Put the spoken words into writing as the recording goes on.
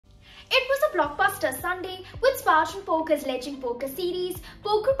a blockbuster Sunday with Spartan Poker's Legend Poker Series,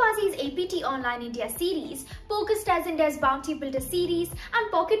 PokerBaazi's APT Online India Series, PokerStars India's Bounty Builder Series,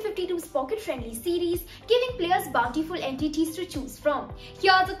 and Pocket 52's Pocket Friendly Series, giving players bountiful MTTs to choose from.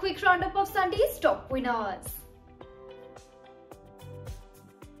 Here's a quick roundup of Sunday's top winners.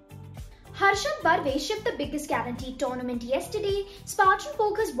 Harshad Barve shipped the biggest guaranteed tournament yesterday. Spartan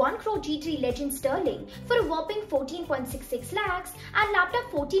Poker's won Crore GTD LEGEND Sterling for a whopping 14.66 lakhs and lapped up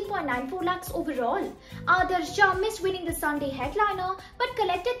 14.94 lakhs overall. Adarsh Jha missed winning the Sunday headliner but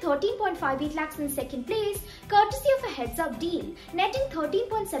collected 13.58 lakhs in second place, courtesy of a heads-up deal, netting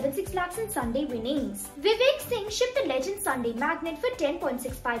 13.76 lakhs in Sunday winnings. Vivek Singh shipped the LEGEND Sunday Magnate for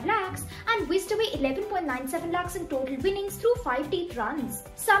 10.65 lakhs and whisked away 11.97 lakhs in total winnings through 5 deep runs.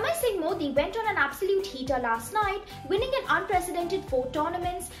 He went on an absolute heater last night, winning an unprecedented 4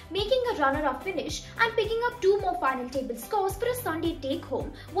 tournaments, making a runner-up finish and picking up 2 more final table scores for a Sunday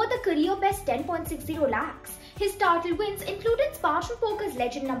take-home worth a career best 10.60 lakhs. His title wins included Spartan Poker's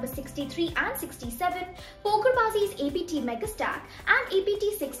Legend number 63 and 67, PokerBaazi's APT Mega Stack and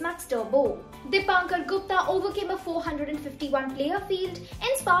APT 6 Max Turbo. Dipankar Gupta overcame a 451-player field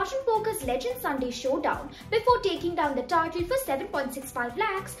in Spartan Poker's Legend Sunday Showdown before taking down the title for 7.65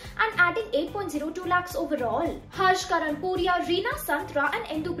 lakhs and adding 8.02 lakhs overall. Harsh Karanpuria, Reena Santra and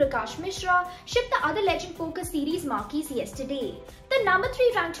Endu Prakash Mishra shipped the other Legend Poker Series marquees yesterday. The number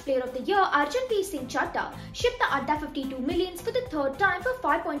 3 ranked player of the year, Vivek Singh shipped the Adda 52 millions for the 3rd time for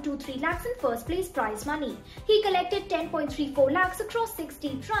 5.23 lakhs in first place prize money. He collected 10.34 lakhs across 6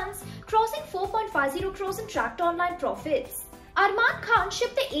 deep runs, crossing 4.50 crores in tracked online profits. Arman Khan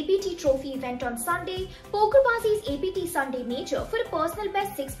shipped the APT Trophy event on Sunday, PokerBaazi's APT Sunday Major, for a personal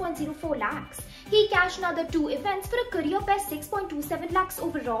best 6.04 lakhs. He cashed another 2 events for a career best 6.27 lakhs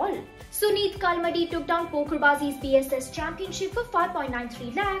overall. Suneet Kalmadi took down PokerBaazi's BSS Championship for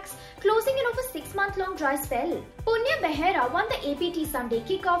 5.93 lakhs, closing in over 6-month-long dry spell. Punya Behera won the APT Sunday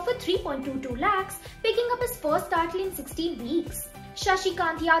Kickoff for 3.22 lakhs, picking up his first title in 16 weeks.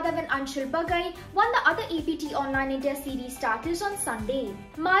 Shashikant Yadav and Anshul Bagai won the other APT Online India Series titles on Sunday.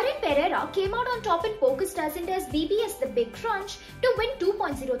 Marin Pereira came out on top in PokerStars India's BBS The Big Crunch to win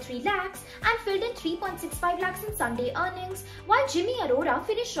 2.03 lakhs and filled in 3.65 lakhs in Sunday earnings, while Jimmy Arora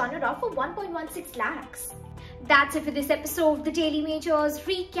finished runner-up for 1.16 lakhs. That's it for this episode of the Daily Majors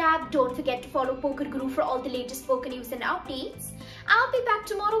Recap. Don't forget to follow PokerGuru for all the latest poker news and updates. I'll be back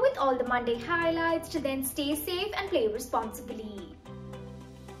tomorrow with all the Monday highlights. Till then, stay safe and play responsibly.